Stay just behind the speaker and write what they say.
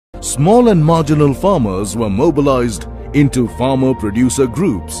Small and marginal farmers were mobilized into farmer-producer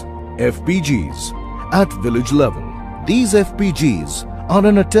groups, FPGs, at village level. These FPGs are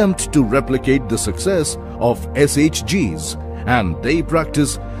an attempt to replicate the success of SHGs, and they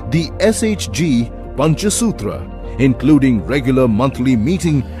practice the SHG Panchasutra, including regular monthly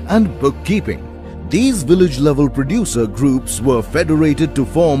meeting and bookkeeping. These village-level producer groups were federated to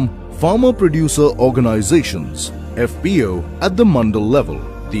form farmer-producer organizations, FPO, at the mandal level.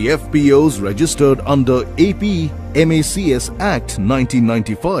 The FPOs registered under AP MACS Act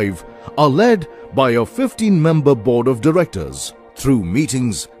 1995 are led by a 15-member board of directors through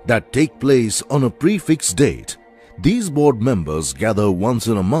meetings that take place on a prefixed date. These board members gather once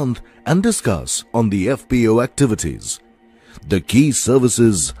in a month and discuss on the FPO activities. The key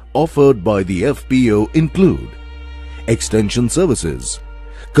services offered by the FPO include extension services,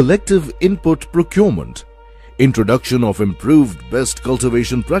 collective input procurement, introduction of improved best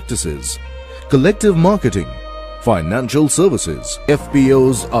cultivation practices, collective marketing, financial services.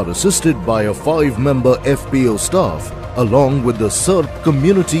 FPOs are assisted by a 5-member FPO staff along with the SERP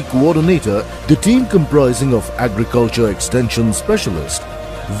Community Coordinator, the team comprising of Agriculture Extension Specialist,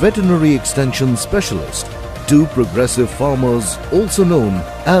 Veterinary Extension Specialist, 2 progressive farmers also known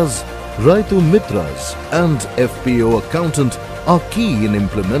as Raitu Mitras and FPO Accountant are key in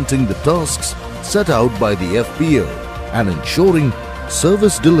implementing the tasks set out by the FPO and ensuring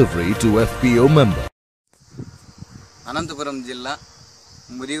service delivery to FPO members. Ananthapuramu Jilla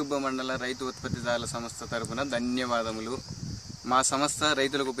Velugu మండల రైతు ఉత్పత్తిదారుల సంస్థ తరపున ధన్యవాదములు. మా సంస్థ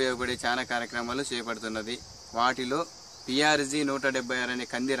రైతులకు ఉపయోగపడే చాలా కార్యక్రమాలు చేపడుతున్నది. వాటిలో PRG 176 అనే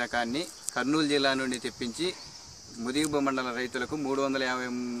కంది రకాన్ని కర్నూలు జిల్లా నుండి తెప్పించి వెలుగు మండల రైతులకు 350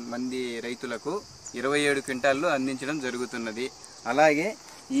 మంది రైతులకు 27 క్వింటాల్లో అందించడం జరుగుతున్నది. అలాగే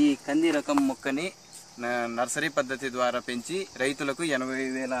ఈ కంది రకం మొక్కని నర్సరీ పద్ధతి ద్వారా పెంచి రైతులకు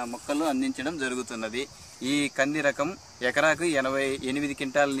 80,000 మొక్కలు అందించడం జరుగుతున్నది. ఈ కంది రకం ఎకరాకు 88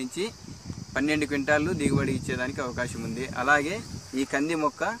 క్వింటాల నుంచి 12 క్వింటాలు దిగుబడి ఇచ్చేదానికి అవకాశం ఉంది. అలాగే ఈ కంది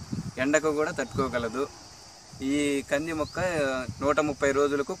మొక్క ఎండకు కూడా తట్టుకోగలదు. ఈ కంది మొక్క 130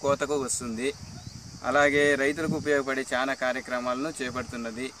 రోజులకు కోతకు వస్తుంది. అలాగే రైతులకు ఉపయోగపడే చాలా కార్యక్రమాలను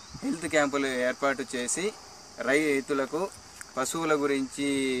చేపడుతున్నది. హెల్త్ క్యాంపులు ఏర్పాటు చేసి రైతులకు పశువుల గురించి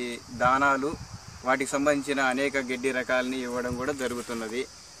దానాలు, వాటికి సంబంధించిన అనేక గడ్డి రకాలని ఇవ్వడం కూడా జరుగుతున్నది.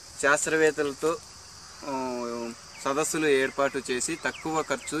 శాస్త్రవేత్తలతో సదస్సులు ఏర్పాటు చేసి తక్కువ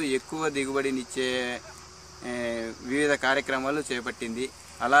ఖర్చు ఎక్కువ దిగుబడినిచ్చే వివిధ కార్యక్రమాలు చేపట్టింది.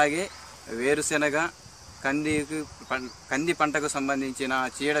 అలాగే వేరుశెనగ, కంది పంటకు సంబంధించిన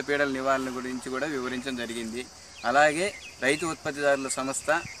చీడపీడల నివారణ గురించి కూడా వివరించడం జరిగింది. అలాగే రైతు ఉత్పత్తిదారుల సంస్థ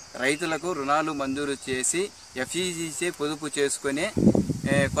రైతులకు రుణాలు మంజూరు చేసి FCGచే పొదుపు చేసుకునే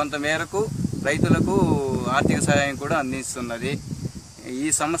కొంతమేరకు రైతులకు ఆర్థిక సహాయం కూడా అందిస్తున్నది. ఈ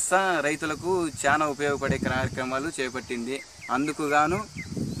సంస్థ రైతులకు చాలా ఉపయోగపడే కార్యక్రమాలు చేపట్టింది. అందుకు గాను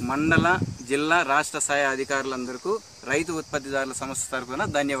మండల, జిల్లా, రాష్ట్ర స్థాయి అధికారులందరికీ రైతు ఉత్పత్తిదారుల సంస్థ తరపున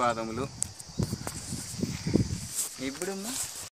ధన్యవాదములు. ఇప్పుడు